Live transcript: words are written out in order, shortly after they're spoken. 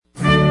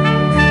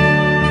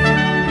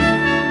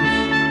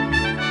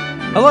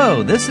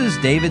Hello, this is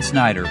David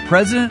Snyder,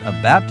 President of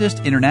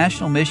Baptist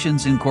International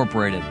Missions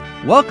Incorporated,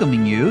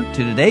 welcoming you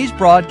to today's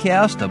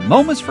broadcast of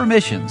Moments for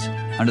Missions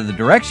under the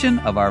direction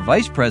of our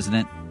Vice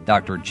President,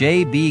 Dr.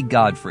 J.B.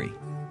 Godfrey.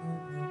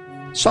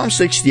 Psalm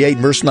 68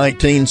 verse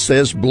 19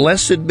 says,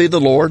 "Blessed be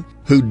the Lord,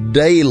 who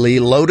daily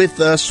loadeth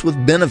us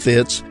with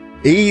benefits,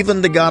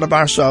 even the God of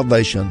our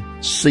salvation,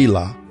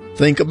 Selah."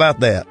 Think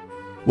about that.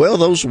 Well,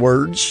 those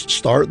words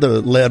start the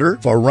letter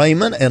for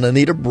Raymond and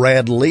Anita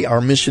Bradley,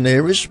 our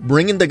missionaries,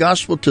 bringing the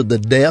gospel to the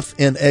deaf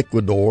in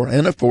Ecuador.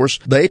 And, of course,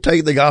 they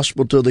take the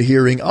gospel to the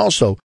hearing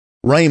also.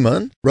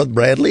 Raymond, Brother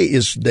Bradley,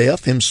 is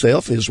deaf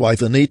himself. His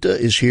wife Anita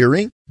is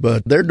hearing,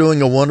 but they're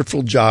doing a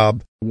wonderful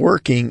job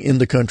working in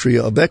the country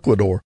of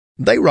Ecuador.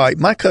 They write,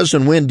 "My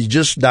cousin Wendy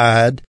just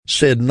died,"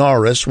 said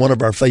Norris, one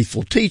of our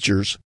faithful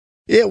teachers.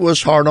 "It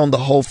was hard on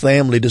the whole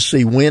family to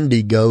see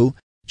Wendy go.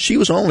 She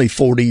was only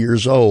 40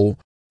 years old.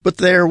 But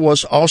there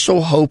was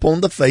also hope on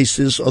the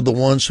faces of the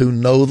ones who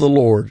know the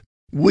Lord.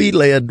 We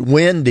led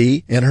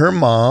Wendy and her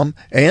mom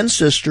and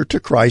sister to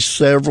Christ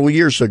several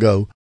years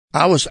ago.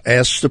 I was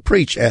asked to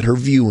preach at her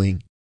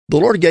viewing. The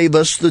Lord gave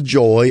us the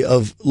joy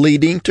of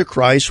leading to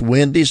Christ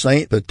Wendy's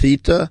Aunt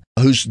Petita,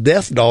 whose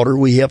deaf daughter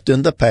we helped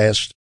in the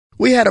past.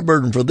 We had a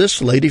burden for this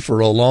lady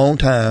for a long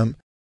time.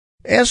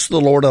 As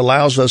the Lord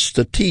allows us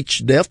to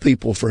teach deaf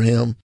people for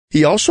Him,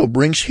 He also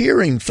brings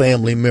hearing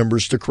family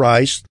members to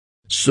Christ.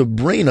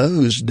 Sabrina,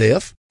 who's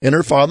deaf, and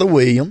her father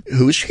William,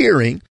 who is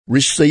hearing,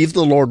 received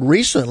the Lord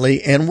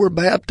recently and were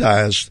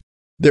baptized.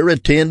 They're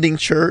attending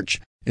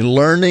church and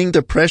learning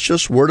the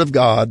precious Word of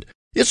God.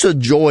 It's a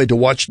joy to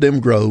watch them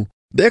grow.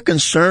 They're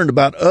concerned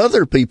about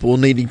other people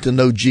needing to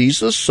know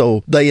Jesus,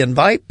 so they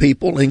invite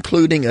people,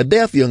 including a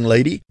deaf young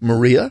lady,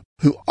 Maria,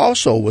 who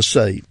also was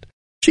saved.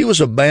 She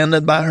was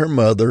abandoned by her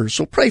mother,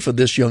 so pray for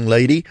this young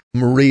lady.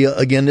 Maria,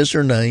 again, is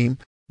her name.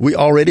 We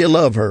already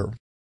love her.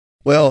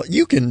 Well,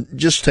 you can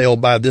just tell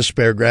by this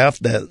paragraph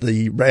that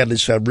the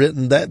Bradleys have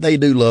written that they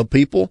do love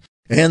people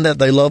and that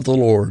they love the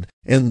Lord.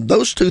 And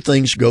those two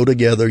things go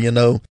together, you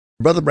know.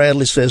 Brother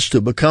Bradley says to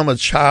become a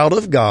child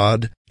of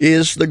God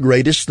is the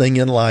greatest thing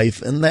in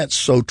life, and that's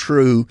so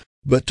true.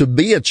 But to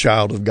be a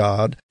child of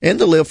God and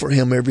to live for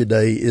Him every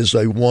day is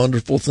a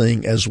wonderful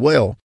thing as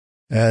well.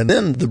 And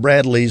then the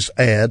Bradleys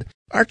add,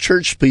 "Our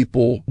church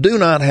people do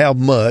not have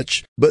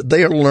much, but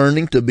they are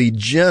learning to be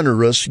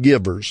generous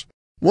givers."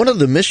 One of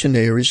the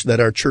missionaries that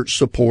our church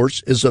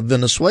supports is a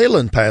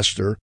Venezuelan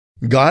pastor.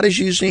 God is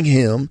using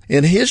him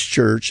in his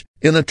church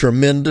in a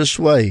tremendous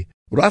way.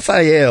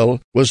 Rafael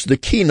was the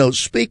keynote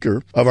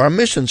speaker of our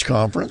missions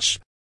conference.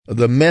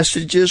 The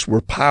messages were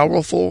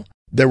powerful.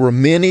 There were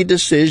many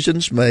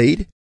decisions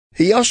made.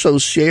 He also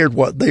shared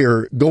what they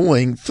are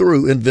going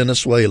through in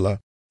Venezuela.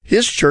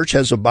 His church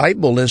has a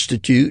Bible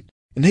Institute,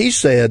 and he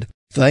said,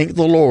 "Thank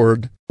the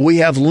Lord, we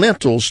have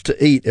lentils to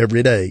eat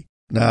every day."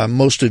 Now,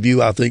 most of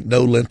you, I think,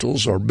 know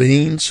lentils or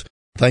beans.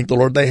 Thank the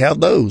Lord they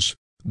have those.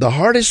 The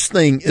hardest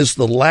thing is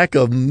the lack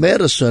of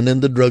medicine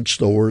in the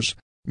drugstores.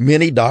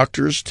 Many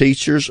doctors,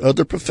 teachers,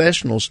 other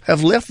professionals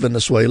have left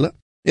Venezuela.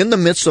 In the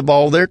midst of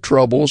all their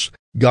troubles,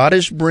 God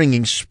is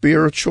bringing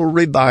spiritual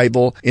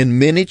revival in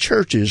many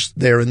churches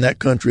there in that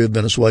country of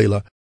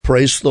Venezuela.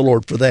 Praise the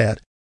Lord for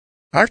that.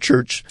 Our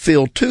church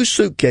filled 2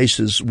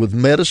 suitcases with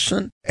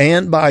medicine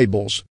and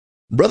Bibles.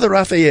 Brother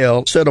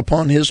Raphael said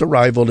upon his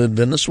arrival in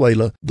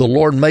Venezuela, the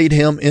Lord made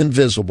him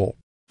invisible.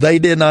 They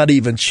did not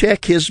even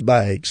check his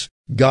bags.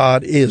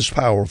 God is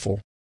powerful.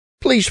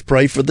 Please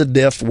pray for the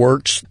deaf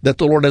works that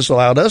the Lord has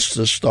allowed us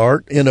to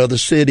start in other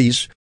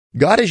cities.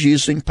 God is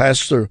using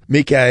Pastor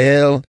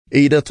Michael,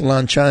 Edith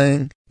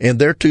Lanchang, and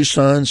their 2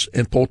 sons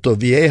in Puerto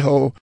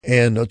Viejo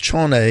and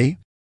Ochone,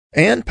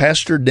 and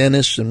Pastor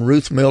Dennis and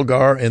Ruth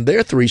Melgar and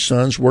their 3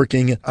 sons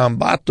working in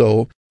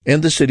Ambato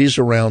and the cities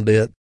around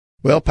it.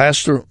 Well,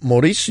 Pastor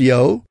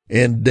Mauricio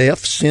and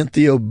deaf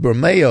Cynthia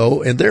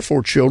Bermeo and their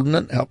 4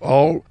 children are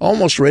all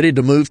almost ready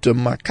to move to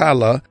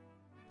Macala.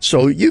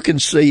 So you can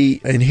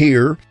see and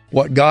hear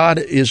what God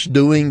is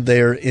doing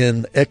there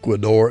in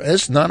Ecuador,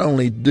 as not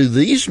only do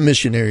these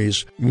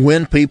missionaries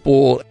win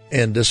people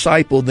and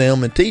disciple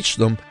them and teach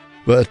them,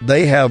 but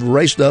they have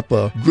raised up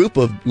a group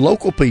of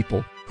local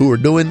people who are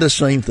doing the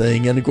same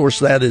thing. And, of course,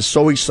 that is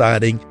so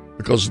exciting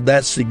because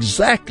that's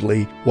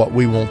exactly what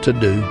we want to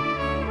do.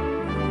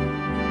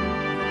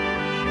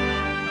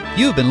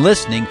 You've been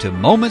listening to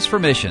Moments for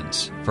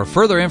Missions. For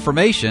further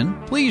information,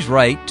 please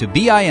write to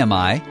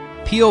BIMI,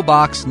 P.O.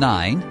 Box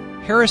 9,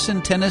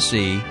 Harrison,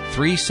 Tennessee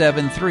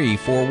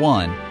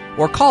 37341,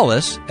 or call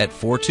us at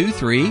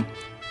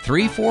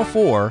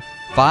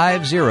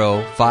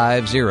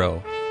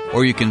 423-344-5050.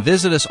 Or you can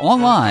visit us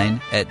online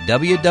at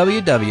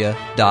www.bimi.org.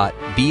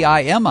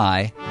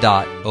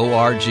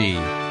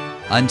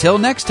 Until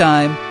next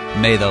time,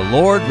 may the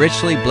Lord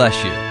richly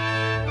bless you.